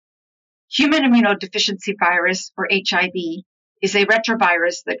Human immunodeficiency virus, or HIV, is a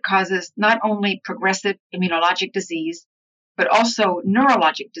retrovirus that causes not only progressive immunologic disease, but also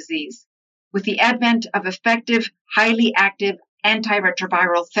neurologic disease. With the advent of effective, highly active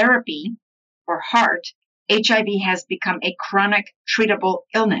antiretroviral therapy, or HAART, HIV has become a chronic treatable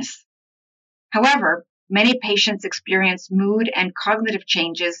illness. However, many patients experience mood and cognitive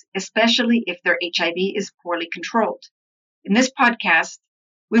changes, especially if their HIV is poorly controlled. In this podcast,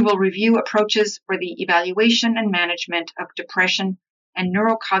 we will review approaches for the evaluation and management of depression and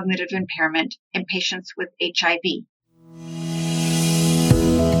neurocognitive impairment in patients with HIV.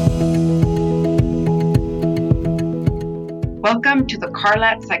 Welcome to the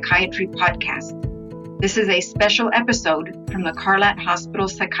Carlat Psychiatry Podcast. This is a special episode from the Carlat Hospital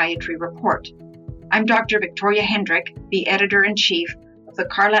Psychiatry Report. I'm Dr. Victoria Hendrick, the Editor-in-Chief of the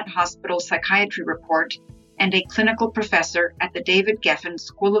Carlat Hospital Psychiatry Report and a clinical professor at the David Geffen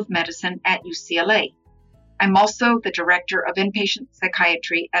School of Medicine at UCLA. I'm also the Director of Inpatient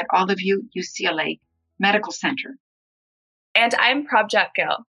Psychiatry at Allevue UCLA Medical Center. And I'm Prabhat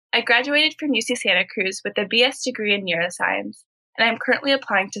Gill. I graduated from UC Santa Cruz with a BS degree in neuroscience, and I'm currently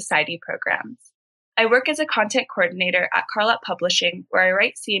applying to PsyD programs. I work as a content coordinator at Carlat Publishing, where I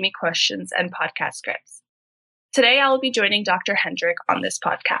write CME questions and podcast scripts. Today, I will be joining Dr. Hendrick on this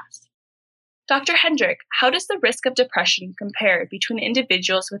podcast. Dr. Hendrick, how does the risk of depression compare between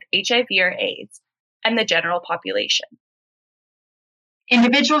individuals with HIV or AIDS and the general population?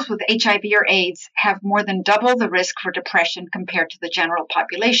 Individuals with HIV or AIDS have more than double the risk for depression compared to the general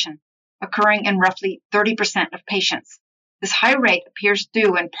population, occurring in roughly 30% of patients. This high rate appears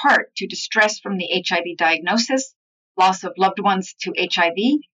due in part to distress from the HIV diagnosis, loss of loved ones to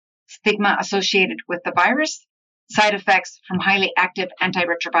HIV, stigma associated with the virus, side effects from highly active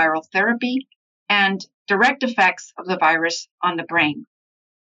antiretroviral therapy, and direct effects of the virus on the brain.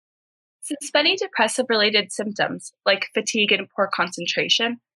 Since many depressive-related symptoms, like fatigue and poor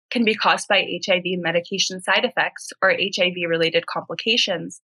concentration, can be caused by HIV medication side effects or HIV-related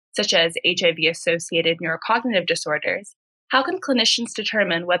complications, such as HIV-associated neurocognitive disorders, how can clinicians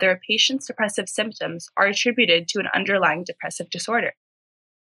determine whether a patient's depressive symptoms are attributed to an underlying depressive disorder?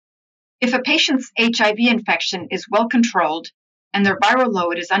 If a patient's HIV infection is well controlled and their viral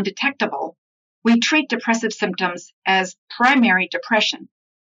load is undetectable, we treat depressive symptoms as primary depression.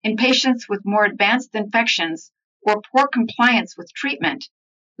 In patients with more advanced infections or poor compliance with treatment,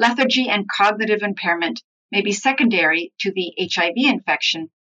 lethargy and cognitive impairment may be secondary to the HIV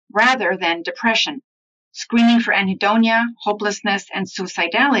infection rather than depression. Screening for anhedonia, hopelessness, and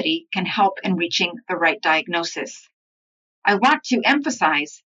suicidality can help in reaching the right diagnosis. I want to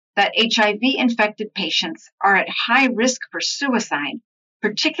emphasize that HIV-infected patients are at high risk for suicide,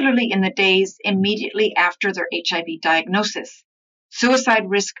 particularly in the days immediately after their HIV diagnosis. Suicide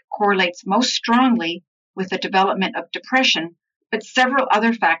risk correlates most strongly with the development of depression, but several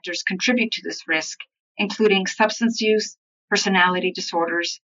other factors contribute to this risk, including substance use, personality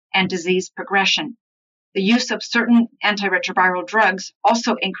disorders, and disease progression. The use of certain antiretroviral drugs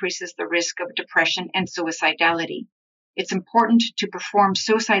also increases the risk of depression and suicidality. It's important to perform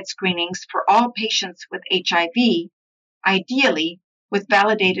suicide screenings for all patients with HIV, ideally with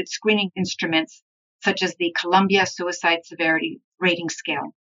validated screening instruments such as the Columbia Suicide Severity Rating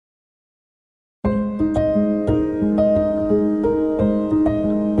Scale.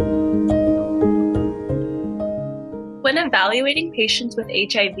 When evaluating patients with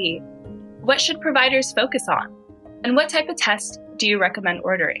HIV, what should providers focus on? And what type of test do you recommend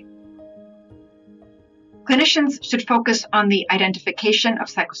ordering? Clinicians should focus on the identification of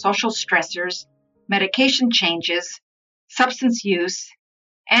psychosocial stressors, medication changes, substance use,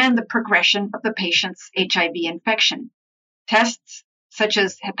 and the progression of the patient's HIV infection. Tests such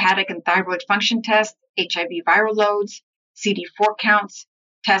as hepatic and thyroid function tests, HIV viral loads, CD4 counts,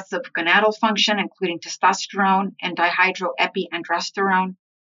 tests of gonadal function, including testosterone and dihydroepiandrosterone,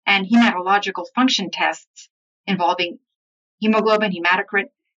 and hematological function tests involving hemoglobin, hematocrit,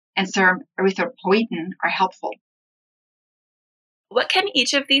 and serum erythropoietin are helpful. What can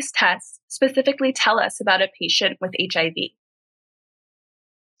each of these tests specifically tell us about a patient with HIV?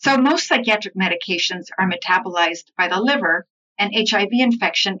 So most psychiatric medications are metabolized by the liver, and HIV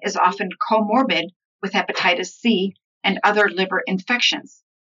infection is often comorbid with hepatitis C and other liver infections.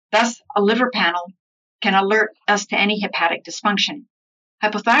 Thus, a liver panel can alert us to any hepatic dysfunction.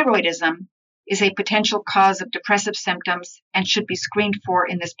 Hypothyroidism is a potential cause of depressive symptoms and should be screened for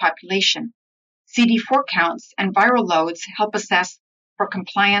in this population. CD4 counts and viral loads help assess for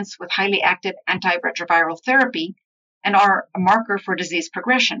compliance with highly active antiretroviral therapy and are a marker for disease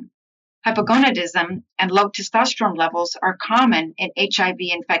progression. Hypogonadism and low testosterone levels are common in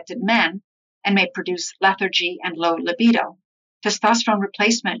HIV-infected men and may produce lethargy and low libido. Testosterone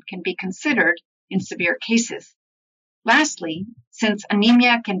replacement can be considered in severe cases. Lastly, since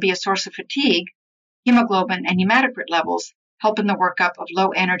anemia can be a source of fatigue, hemoglobin and hematocrit levels help in the workup of low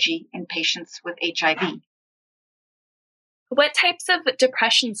energy in patients with HIV. What types of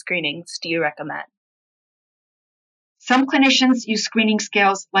depression screenings do you recommend? Some clinicians use screening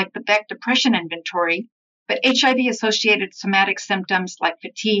scales like the Beck Depression Inventory, but HIV-associated somatic symptoms like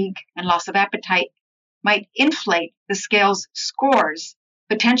fatigue and loss of appetite might inflate the scale's scores,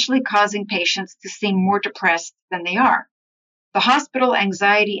 potentially causing patients to seem more depressed than they are. The Hospital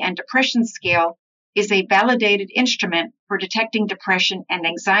Anxiety and Depression Scale is a validated instrument for detecting depression and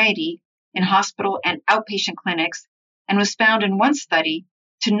anxiety in hospital and outpatient clinics and was found in one study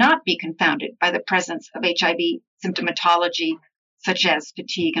to not be confounded by the presence of HIV symptomatology such as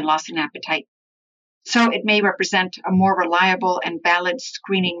fatigue and loss in appetite. So it may represent a more reliable and valid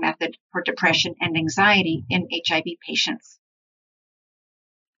screening method for depression and anxiety in HIV patients.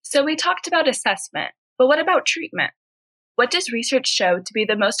 So we talked about assessment, but what about treatment? What does research show to be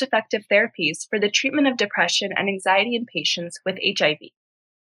the most effective therapies for the treatment of depression and anxiety in patients with HIV?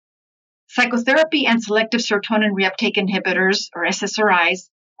 Psychotherapy and selective serotonin reuptake inhibitors, or SSRIs,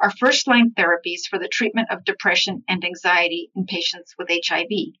 are first-line therapies for the treatment of depression and anxiety in patients with HIV.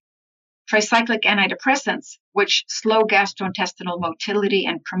 Tricyclic antidepressants, which slow gastrointestinal motility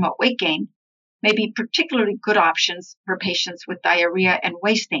and promote weight gain, may be particularly good options for patients with diarrhea and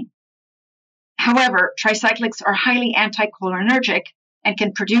wasting. However, tricyclics are highly anticholinergic and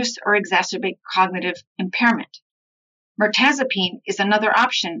can produce or exacerbate cognitive impairment. Mirtazapine is another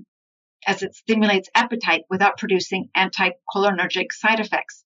option as it stimulates appetite without producing anticholinergic side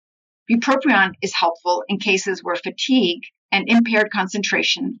effects. Bupropion is helpful in cases where fatigue and impaired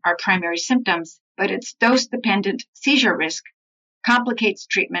concentration are primary symptoms, but its dose-dependent seizure risk complicates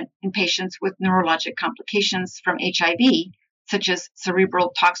treatment in patients with neurologic complications from HIV, such as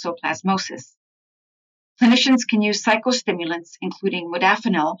cerebral toxoplasmosis. Clinicians can use psychostimulants, including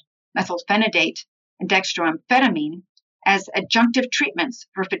modafinil, methylphenidate, and dextroamphetamine, as adjunctive treatments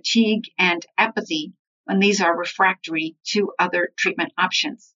for fatigue and apathy when these are refractory to other treatment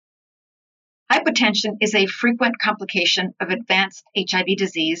options. Hypotension is a frequent complication of advanced HIV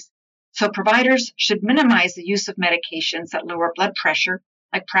disease, so providers should minimize the use of medications that lower blood pressure,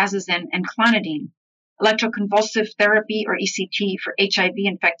 like prazosin and clonidine. Electroconvulsive therapy, or ECT, for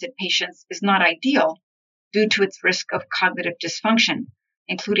HIV-infected patients is not ideal due to its risk of cognitive dysfunction,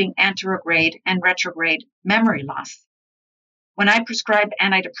 including anterograde and retrograde memory loss. When I prescribe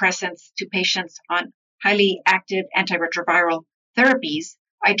antidepressants to patients on highly active antiretroviral therapies,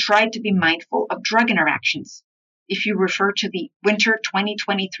 I try to be mindful of drug interactions. If you refer to the winter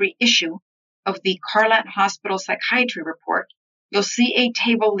 2023 issue of the Carlat Hospital Psychiatry Report, you'll see a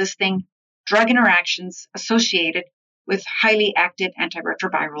table listing drug interactions associated with highly active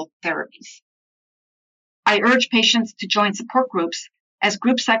antiretroviral therapies. I urge patients to join support groups, as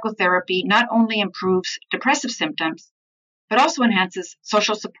group psychotherapy not only improves depressive symptoms, but also enhances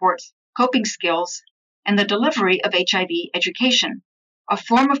social supports, coping skills, and the delivery of HIV education, a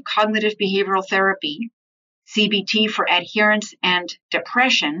form of cognitive behavioral therapy, CBT for adherence and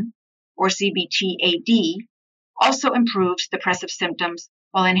depression, or CBT-AD, also improves depressive symptoms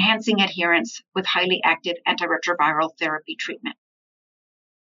while enhancing adherence with highly active antiretroviral therapy treatment.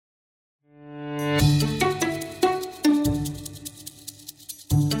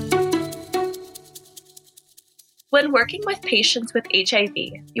 When working with patients with HIV,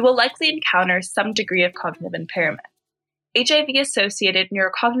 you will likely encounter some degree of cognitive impairment. HIV-associated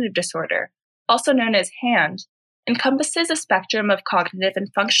neurocognitive disorder, also known as HAND, encompasses a spectrum of cognitive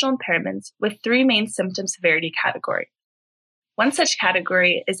and functional impairments with three main symptom severity categories. One such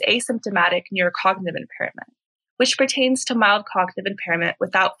category is asymptomatic neurocognitive impairment, which pertains to mild cognitive impairment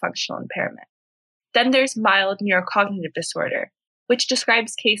without functional impairment. Then there's mild neurocognitive disorder, which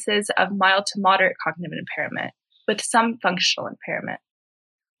describes cases of mild to moderate cognitive impairment with some functional impairment.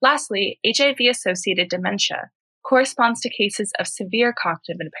 Lastly, HIV-associated dementia corresponds to cases of severe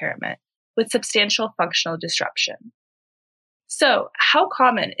cognitive impairment with substantial functional disruption. So, how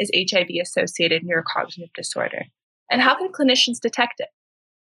common is HIV-associated neurocognitive disorder, and how can clinicians detect it?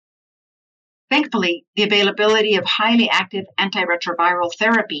 Thankfully, the availability of highly active antiretroviral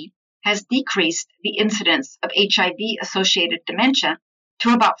therapy has decreased the incidence of HIV-associated dementia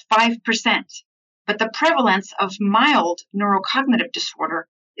to about 5%, but the prevalence of mild neurocognitive disorder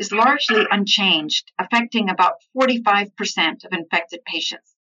is largely unchanged, affecting about 45% of infected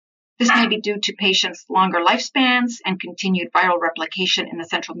patients. This may be due to patients' longer lifespans and continued viral replication in the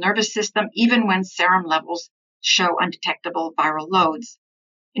central nervous system, even when serum levels show undetectable viral loads.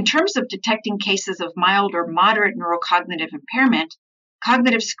 In terms of detecting cases of mild or moderate neurocognitive impairment,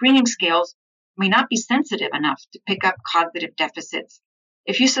 cognitive screening scales may not be sensitive enough to pick up cognitive deficits.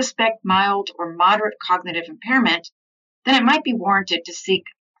 If you suspect mild or moderate cognitive impairment, then it might be warranted to seek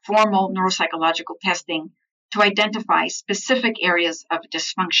formal neuropsychological testing to identify specific areas of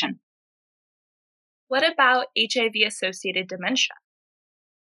dysfunction. What about HIV-associated dementia?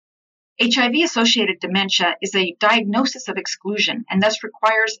 HIV-associated dementia is a diagnosis of exclusion and thus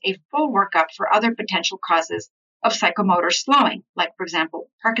requires a full workup for other potential causes of psychomotor slowing, like, for example,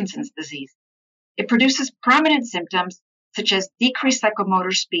 Parkinson's disease. It produces prominent symptoms such as decreased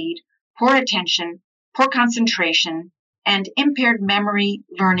psychomotor speed, poor attention, poor concentration, and impaired memory,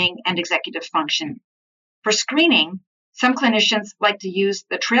 learning, and executive function. For screening, some clinicians like to use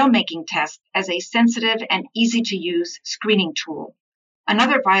the trail-making test as a sensitive and easy-to-use screening tool.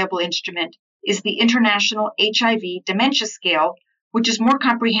 Another viable instrument is the International HIV Dementia Scale, which is more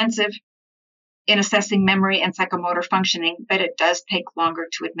comprehensive in assessing memory and psychomotor functioning, but it does take longer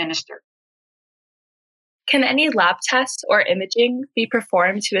to administer. Can any lab tests or imaging be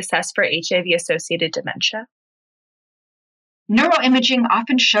performed to assess for HIV-associated dementia? Neuroimaging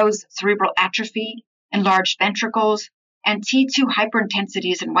often shows cerebral atrophy, enlarged ventricles, and T2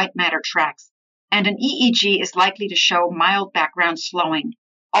 hyperintensities in white matter tracts, and an EEG is likely to show mild background slowing,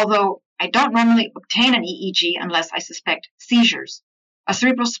 although I don't normally obtain an EEG unless I suspect seizures. A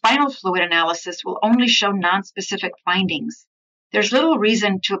cerebrospinal fluid analysis will only show nonspecific findings. There's little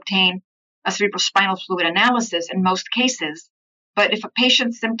reason to obtain a cerebrospinal fluid analysis in most cases, but if a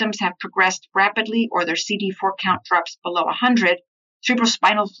patient's symptoms have progressed rapidly or their CD4 count drops below 100,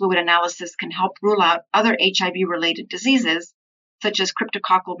 cerebrospinal fluid analysis can help rule out other HIV-related diseases, such as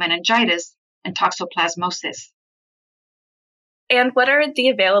cryptococcal meningitis and toxoplasmosis. And what are the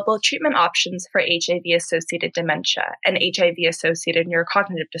available treatment options for HIV-associated dementia and HIV-associated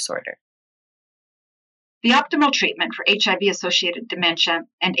neurocognitive disorder? The optimal treatment for HIV-associated dementia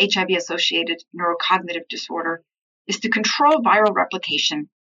and HIV-associated neurocognitive disorder is to control viral replication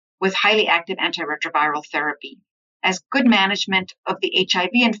with highly active antiretroviral therapy, as good management of the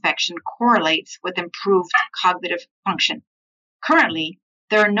HIV infection correlates with improved cognitive function. Currently,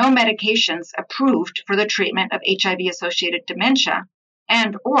 there are no medications approved for the treatment of HIV-associated dementia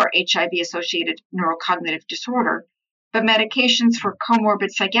and or HIV-associated neurocognitive disorder, but medications for comorbid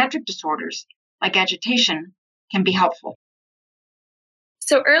psychiatric disorders, like agitation, can be helpful.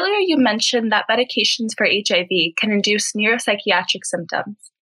 So earlier you mentioned that medications for HIV can induce neuropsychiatric symptoms.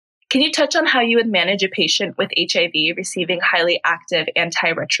 Can you touch on how you would manage a patient with HIV receiving highly active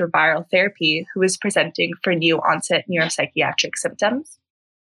antiretroviral therapy who is presenting for new onset neuropsychiatric symptoms?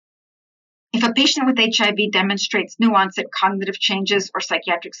 If a patient with HIV demonstrates new onset cognitive changes or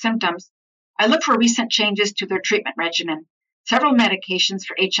psychiatric symptoms, I look for recent changes to their treatment regimen. Several medications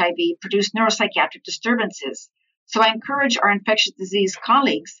for HIV produce neuropsychiatric disturbances, so I encourage our infectious disease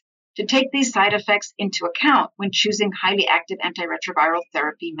colleagues to take these side effects into account when choosing highly active antiretroviral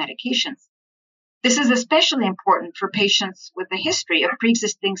therapy medications. This is especially important for patients with a history of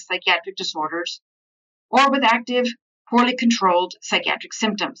pre-existing psychiatric disorders or with active, poorly controlled psychiatric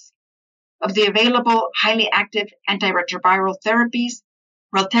symptoms. Of the available highly active antiretroviral therapies,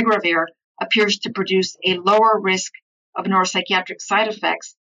 raltegravir appears to produce a lower risk of neuropsychiatric side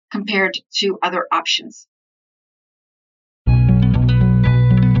effects compared to other options.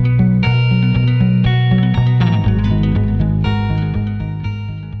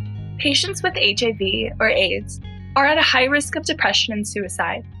 Patients with HIV or AIDS are at a high risk of depression and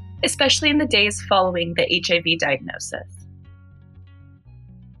suicide, especially in the days following the HIV diagnosis.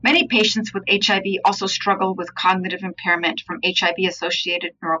 Many patients with HIV also struggle with cognitive impairment from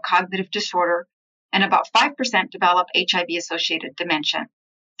HIV-associated neurocognitive disorder, and about 5% develop HIV-associated dementia.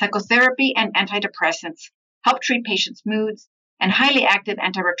 Psychotherapy and antidepressants help treat patients' moods, and highly active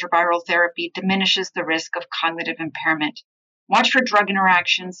antiretroviral therapy diminishes the risk of cognitive impairment. Watch for drug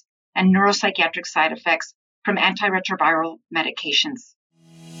interactions and neuropsychiatric side effects from antiretroviral medications.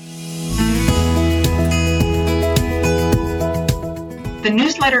 The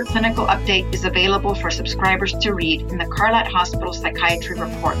newsletter Clinical Update is available for subscribers to read in the Carlat Hospital Psychiatry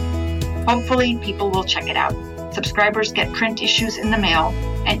Report. Hopefully, people will check it out. Subscribers get print issues in the mail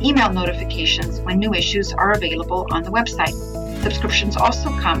and email notifications when new issues are available on the website. Subscriptions also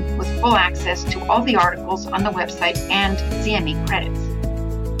come with full access to all the articles on the website and CME credits.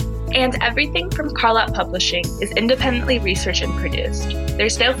 And everything from Carlat Publishing is independently researched and produced.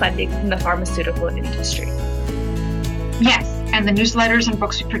 There's no funding from the pharmaceutical industry. Yes, And the newsletters and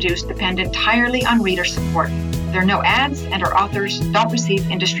books we produce depend entirely on reader support. There are no ads, and our authors don't receive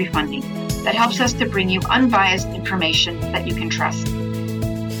industry funding. That helps us to bring you unbiased information that you can trust.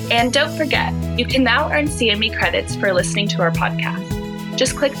 And don't forget, you can now earn CME credits for listening to our podcast.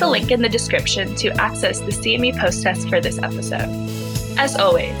 Just click the link in the description to access the CME post test for this episode. As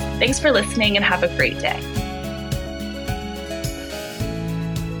always, thanks for listening and have a great day.